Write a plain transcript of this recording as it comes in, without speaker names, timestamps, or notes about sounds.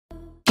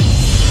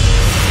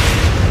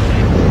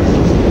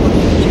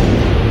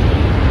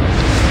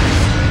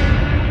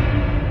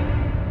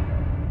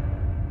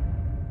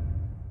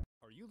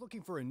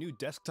for a new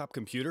desktop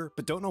computer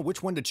but don't know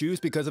which one to choose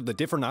because of the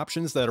different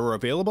options that are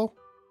available?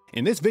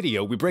 In this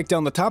video, we break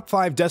down the top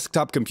 5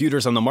 desktop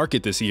computers on the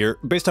market this year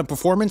based on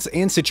performance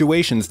and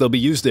situations they'll be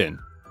used in.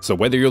 So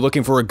whether you're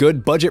looking for a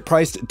good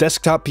budget-priced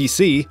desktop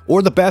PC,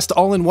 or the best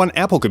all-in-one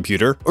Apple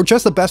computer, or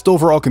just the best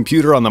overall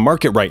computer on the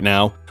market right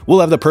now, we'll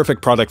have the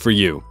perfect product for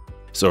you.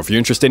 So if you're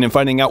interested in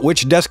finding out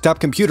which desktop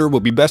computer will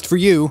be best for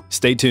you,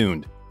 stay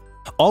tuned.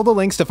 All the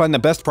links to find the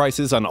best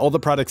prices on all the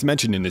products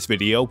mentioned in this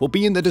video will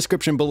be in the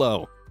description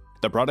below.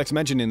 The products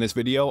mentioned in this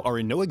video are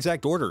in no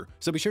exact order,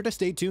 so be sure to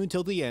stay tuned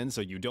till the end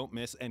so you don't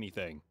miss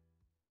anything.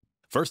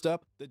 First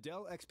up, the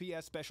Dell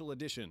XPS Special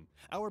Edition,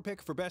 our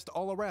pick for best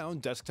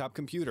all-around desktop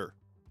computer.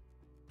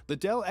 The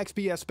Dell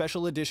XPS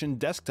Special Edition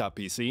desktop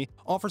PC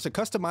offers a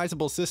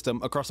customizable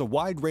system across a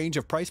wide range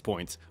of price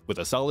points with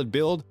a solid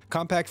build,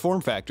 compact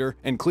form factor,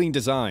 and clean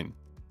design.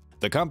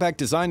 The compact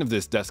design of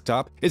this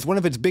desktop is one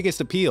of its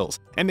biggest appeals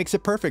and makes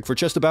it perfect for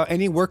just about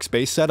any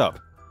workspace setup.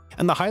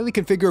 And the highly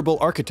configurable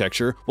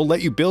architecture will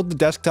let you build the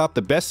desktop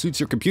that best suits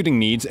your computing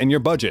needs and your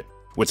budget,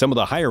 with some of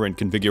the higher-end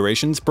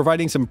configurations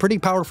providing some pretty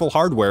powerful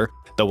hardware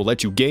that will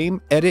let you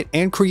game, edit,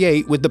 and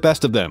create with the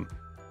best of them.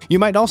 You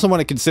might also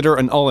want to consider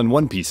an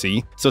all-in-one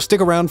PC, so stick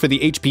around for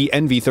the HP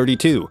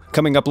NV32,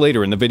 coming up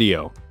later in the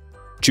video.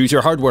 Choose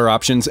your hardware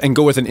options and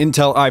go with an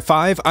Intel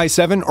i5,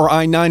 i7, or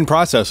i9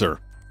 processor.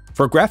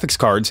 For graphics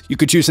cards, you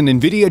could choose an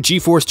NVIDIA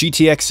GeForce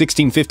GTX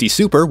 1650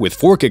 Super with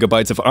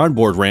 4GB of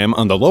onboard RAM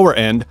on the lower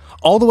end,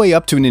 all the way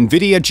up to an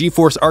NVIDIA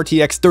GeForce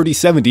RTX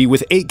 3070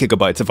 with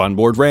 8GB of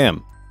onboard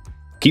RAM.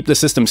 Keep the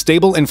system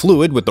stable and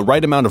fluid with the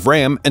right amount of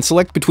RAM and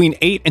select between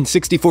 8 and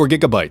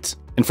 64GB.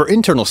 And for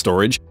internal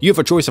storage, you have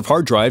a choice of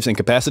hard drives and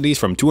capacities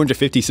from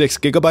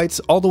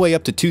 256GB all the way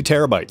up to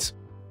 2TB.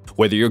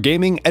 Whether you're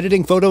gaming,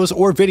 editing photos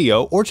or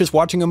video, or just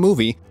watching a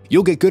movie,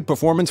 you'll get good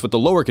performance with the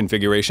lower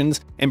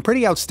configurations and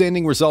pretty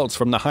outstanding results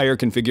from the higher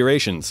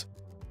configurations.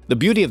 The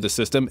beauty of the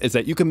system is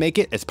that you can make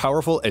it as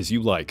powerful as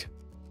you like.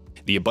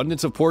 The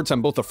abundance of ports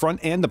on both the front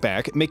and the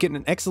back make it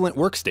an excellent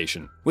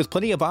workstation, with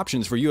plenty of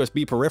options for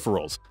USB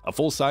peripherals, a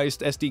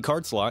full-sized SD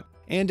card slot,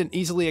 and an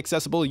easily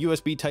accessible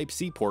USB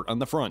Type-C port on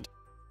the front.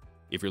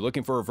 If you're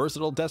looking for a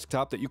versatile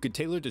desktop that you could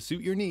tailor to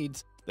suit your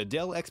needs, the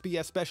Dell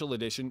XPS Special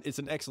Edition is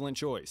an excellent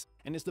choice,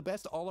 and is the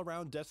best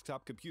all-around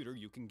desktop computer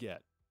you can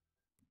get.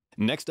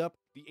 Next up,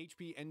 the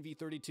HP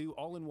NV32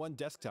 All-in-One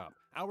Desktop,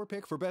 our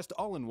pick for best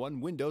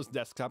all-in-one Windows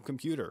desktop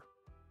computer.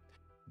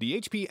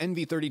 The HP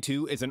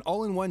NV32 is an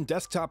all-in-one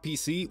desktop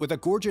PC with a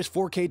gorgeous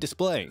 4K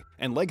display,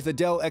 and like the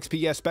Dell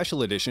XPS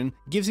Special Edition,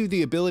 gives you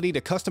the ability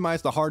to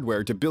customize the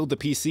hardware to build the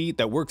PC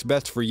that works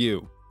best for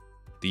you.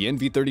 The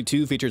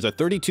NV32 features a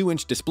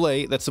 32-inch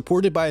display that's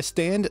supported by a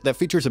stand that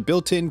features a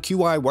built-in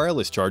QI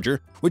wireless charger,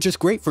 which is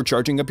great for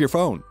charging up your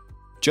phone.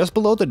 Just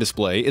below the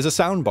display is a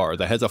soundbar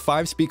that has a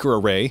 5-speaker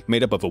array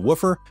made up of a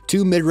woofer,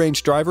 2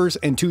 mid-range drivers,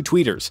 and 2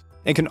 tweeters,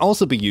 and can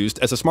also be used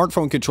as a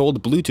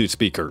smartphone-controlled Bluetooth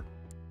speaker.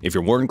 If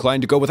you're more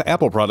inclined to go with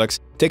Apple products,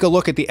 take a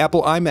look at the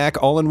Apple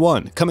iMac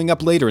All-in-One, coming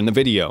up later in the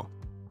video.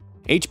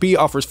 HP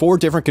offers 4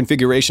 different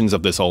configurations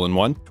of this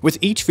all-in-one, with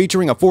each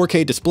featuring a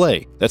 4K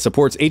display that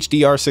supports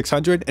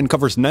HDR600 and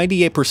covers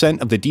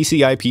 98% of the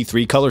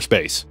DCI-P3 color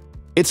space.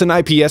 It's an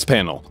IPS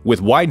panel,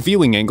 with wide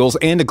viewing angles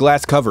and a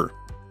glass cover.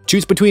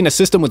 Choose between a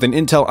system with an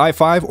Intel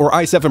i5 or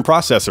i7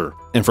 processor,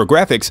 and for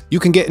graphics, you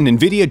can get an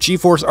NVIDIA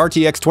GeForce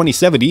RTX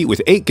 2070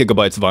 with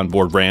 8GB of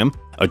onboard RAM,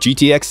 a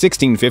GTX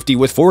 1650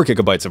 with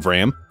 4GB of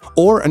RAM,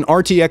 or an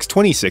RTX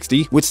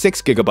 2060 with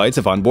 6GB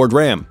of onboard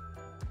RAM.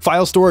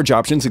 File storage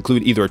options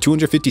include either a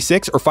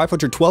 256 or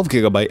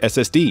 512GB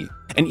SSD,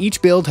 and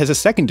each build has a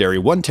secondary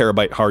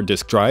 1TB hard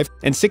disk drive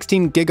and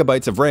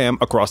 16GB of RAM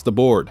across the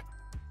board.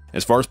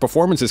 As far as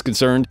performance is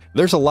concerned,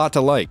 there's a lot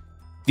to like.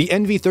 The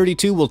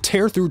NV32 will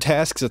tear through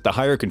tasks at the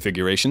higher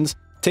configurations,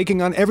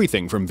 taking on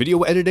everything from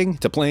video editing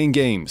to playing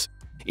games.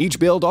 Each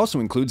build also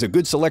includes a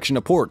good selection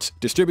of ports,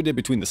 distributed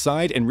between the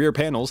side and rear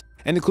panels,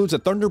 and includes a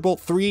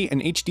Thunderbolt 3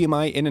 and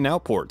HDMI in and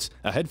out ports,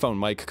 a headphone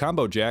mic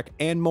combo jack,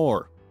 and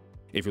more.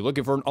 If you're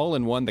looking for an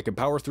all-in-one that can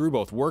power through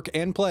both work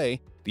and play,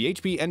 the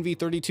HP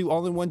NV32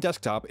 All-in-One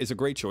Desktop is a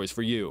great choice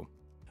for you.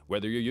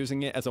 Whether you're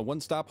using it as a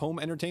one-stop home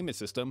entertainment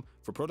system,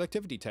 for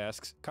productivity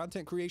tasks,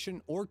 content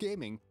creation, or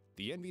gaming,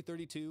 the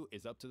NV32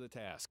 is up to the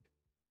task.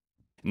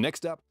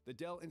 Next up, the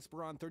Dell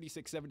Inspiron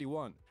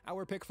 3671,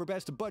 our pick for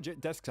best budget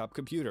desktop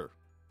computer.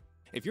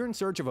 If you're in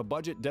search of a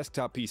budget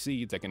desktop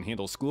PC that can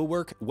handle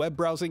schoolwork, web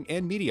browsing,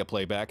 and media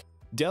playback,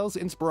 Dell's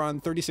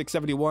Inspiron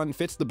 3671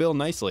 fits the bill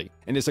nicely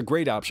and is a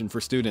great option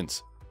for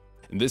students.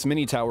 This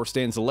mini tower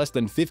stands less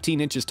than 15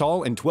 inches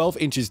tall and 12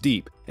 inches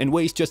deep, and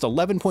weighs just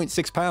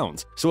 11.6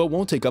 pounds, so it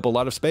won't take up a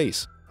lot of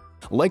space.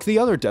 Like the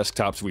other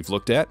desktops we've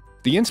looked at,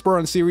 the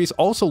Inspiron series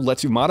also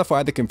lets you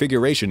modify the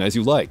configuration as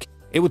you like.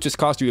 It will just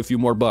cost you a few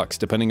more bucks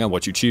depending on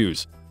what you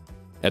choose.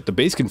 At the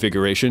base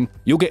configuration,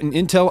 you'll get an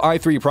Intel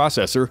i3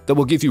 processor that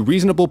will give you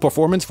reasonable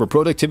performance for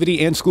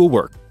productivity and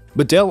schoolwork.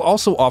 But Dell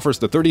also offers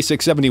the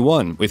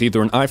 3671 with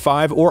either an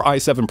i5 or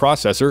i7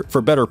 processor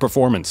for better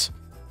performance.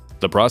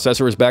 The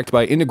processor is backed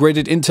by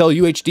integrated Intel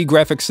UHD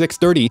Graphics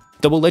 630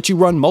 that will let you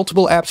run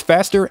multiple apps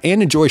faster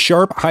and enjoy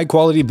sharp,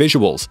 high-quality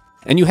visuals,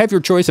 and you have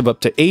your choice of up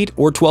to 8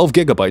 or 12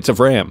 gigabytes of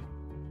RAM.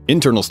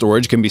 Internal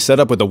storage can be set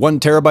up with a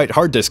 1TB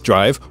hard disk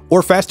drive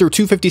or faster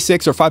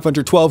 256 or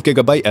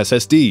 512GB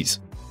SSDs.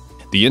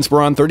 The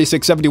Inspiron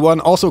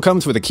 3671 also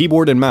comes with a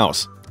keyboard and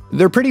mouse.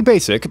 They're pretty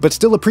basic, but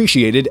still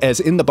appreciated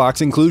as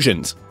in-the-box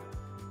inclusions.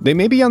 They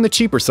may be on the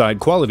cheaper side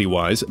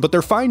quality-wise, but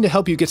they're fine to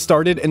help you get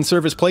started and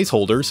serve as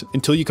placeholders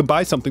until you can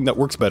buy something that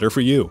works better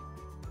for you.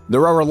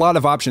 There are a lot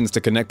of options to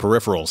connect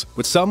peripherals,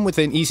 with some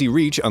within easy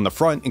reach on the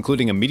front,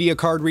 including a media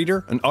card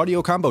reader, an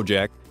audio combo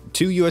jack,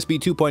 2 USB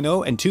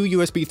 2.0 and 2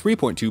 USB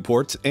 3.2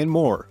 ports, and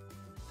more.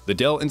 The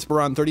Dell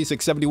Inspiron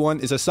 3671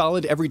 is a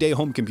solid everyday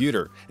home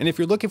computer, and if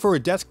you're looking for a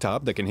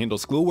desktop that can handle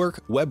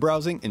schoolwork, web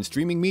browsing, and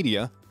streaming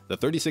media, the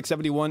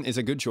 3671 is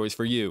a good choice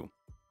for you.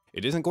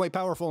 It isn't quite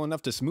powerful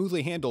enough to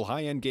smoothly handle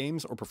high-end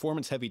games or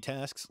performance-heavy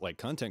tasks like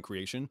content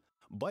creation,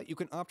 but you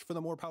can opt for the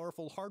more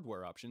powerful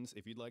hardware options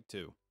if you'd like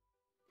to.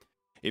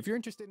 If you're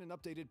interested in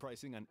updated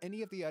pricing on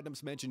any of the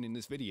items mentioned in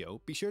this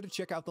video, be sure to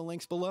check out the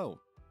links below.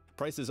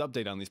 Prices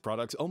update on these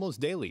products almost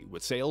daily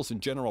with sales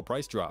and general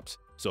price drops,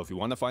 so if you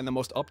want to find the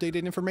most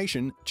updated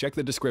information, check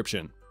the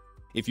description.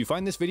 If you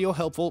find this video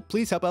helpful,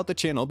 please help out the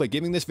channel by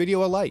giving this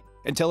video a like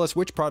and tell us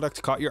which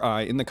product caught your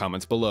eye in the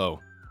comments below.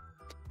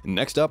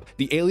 Next up,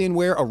 the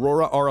Alienware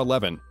Aurora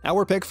R11,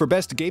 our pick for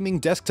best gaming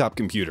desktop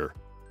computer.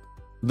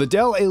 The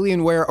Dell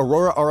Alienware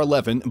Aurora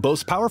R11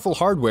 boasts powerful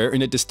hardware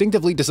in a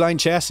distinctively designed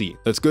chassis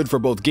that's good for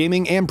both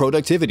gaming and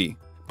productivity,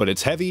 but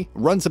it's heavy,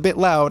 runs a bit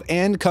loud,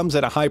 and comes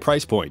at a high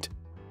price point.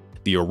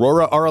 The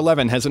Aurora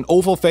R11 has an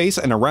oval face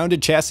and a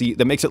rounded chassis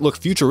that makes it look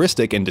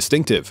futuristic and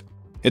distinctive.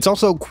 It's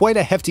also quite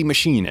a hefty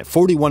machine at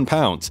 41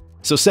 pounds,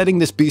 so setting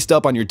this beast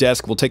up on your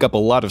desk will take up a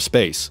lot of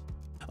space.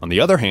 On the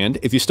other hand,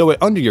 if you stow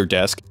it under your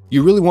desk,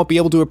 you really won't be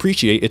able to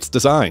appreciate its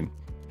design,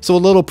 so a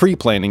little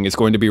pre-planning is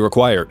going to be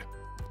required.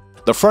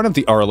 The front of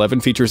the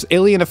R11 features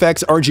Alien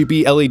Effects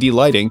RGB LED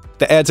lighting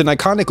that adds an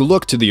iconic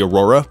look to the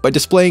Aurora by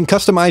displaying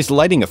customized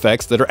lighting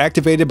effects that are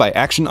activated by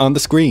action on the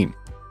screen.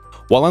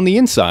 While on the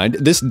inside,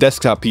 this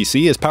desktop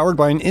PC is powered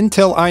by an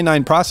Intel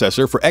i9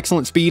 processor for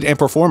excellent speed and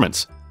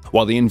performance,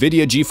 while the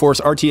NVIDIA GeForce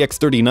RTX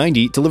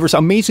 3090 delivers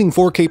amazing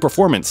 4K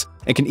performance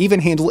and can even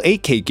handle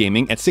 8K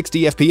gaming at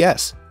 60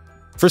 FPS.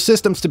 For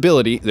system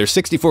stability, there's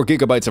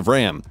 64GB of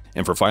RAM,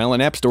 and for file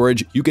and app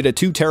storage, you get a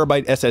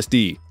 2TB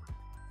SSD.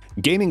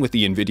 Gaming with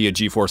the NVIDIA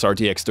GeForce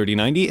RTX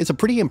 3090 is a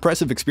pretty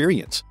impressive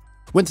experience.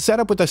 When set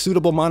up with a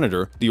suitable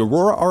monitor, the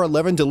Aurora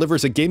R11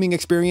 delivers a gaming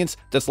experience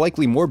that's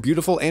likely more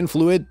beautiful and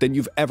fluid than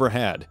you've ever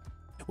had.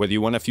 Whether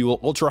you want to fuel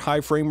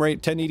ultra-high frame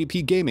rate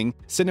 1080p gaming,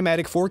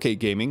 cinematic 4K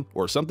gaming,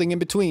 or something in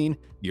between,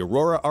 the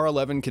Aurora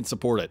R11 can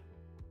support it.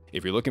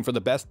 If you're looking for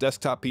the best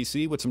desktop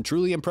PC with some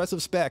truly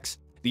impressive specs,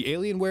 the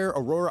Alienware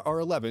Aurora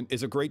R11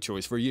 is a great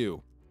choice for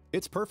you.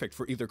 It's perfect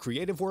for either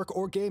creative work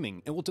or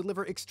gaming and will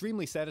deliver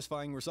extremely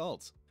satisfying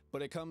results,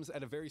 but it comes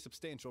at a very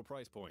substantial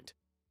price point.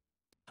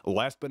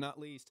 Last but not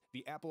least,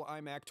 the Apple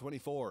iMac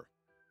 24.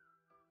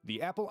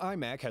 The Apple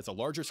iMac has a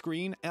larger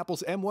screen,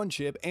 Apple's M1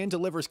 chip, and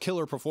delivers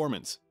killer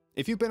performance.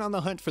 If you've been on the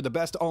hunt for the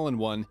best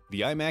all-in-one,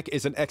 the iMac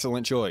is an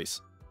excellent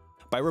choice.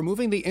 By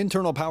removing the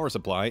internal power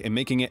supply and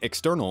making it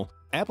external,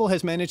 Apple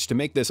has managed to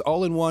make this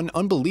all-in-one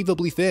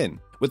unbelievably thin,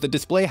 with the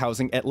display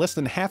housing at less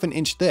than half an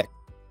inch thick.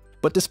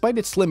 But despite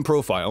its slim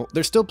profile,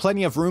 there's still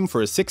plenty of room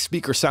for a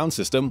 6-speaker sound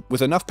system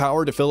with enough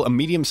power to fill a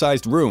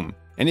medium-sized room,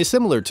 and is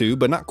similar to,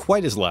 but not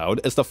quite as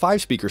loud, as the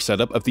 5-speaker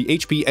setup of the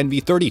HP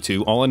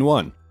NV32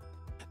 all-in-one.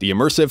 The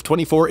immersive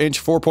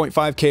 24-inch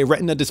 4.5K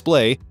Retina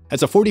display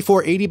has a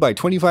 4480 by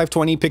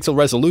 2520 pixel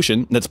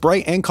resolution that's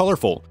bright and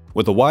colorful,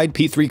 with a wide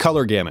P3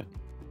 color gamut.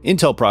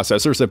 Intel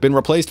processors have been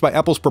replaced by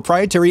Apple's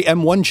proprietary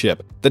M1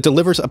 chip that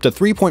delivers up to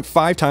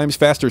 3.5 times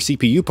faster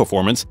CPU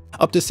performance,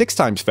 up to 6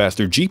 times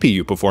faster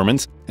GPU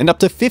performance, and up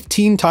to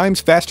 15 times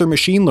faster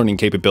machine learning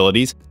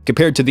capabilities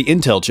compared to the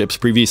Intel chips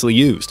previously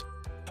used.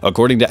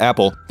 According to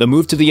Apple, the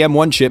move to the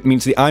M1 chip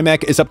means the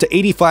iMac is up to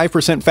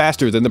 85%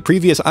 faster than the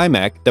previous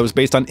iMac that was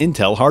based on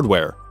Intel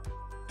hardware.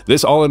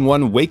 This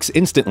all-in-one wakes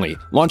instantly,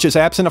 launches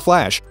apps in a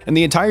flash, and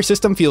the entire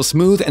system feels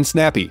smooth and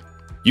snappy.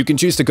 You can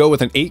choose to go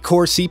with an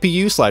 8-core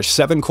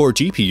CPU/7-core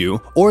GPU,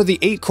 or the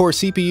 8-core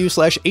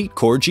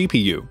CPU/8-core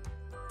GPU.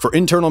 For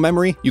internal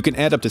memory, you can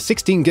add up to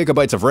 16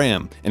 GB of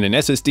RAM, and an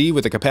SSD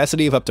with a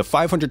capacity of up to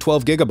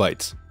 512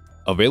 GB.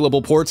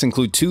 Available ports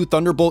include 2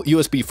 Thunderbolt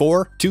USB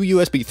 4, 2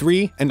 USB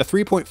 3, and a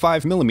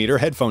 3.5mm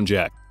headphone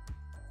jack.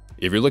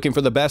 If you're looking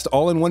for the best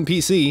all-in-one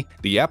PC,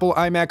 the Apple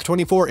iMac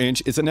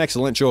 24-inch is an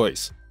excellent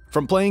choice.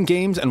 From playing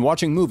games and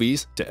watching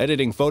movies, to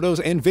editing photos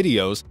and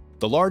videos,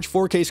 the large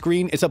 4K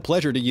screen is a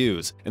pleasure to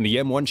use, and the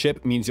M1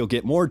 chip means you'll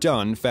get more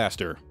done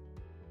faster.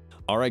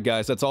 Alright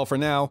guys, that's all for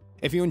now.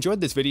 If you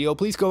enjoyed this video,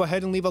 please go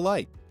ahead and leave a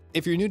like.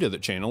 If you're new to the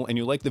channel and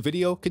you like the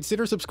video,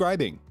 consider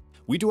subscribing.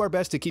 We do our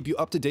best to keep you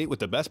up to date with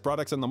the best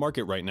products on the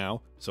market right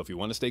now, so if you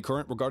want to stay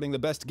current regarding the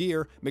best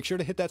gear, make sure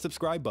to hit that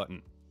subscribe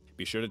button.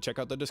 Be sure to check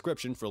out the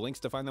description for links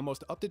to find the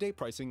most up-to-date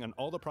pricing on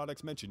all the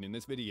products mentioned in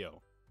this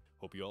video.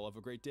 Hope you all have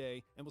a great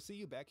day, and we'll see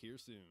you back here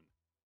soon.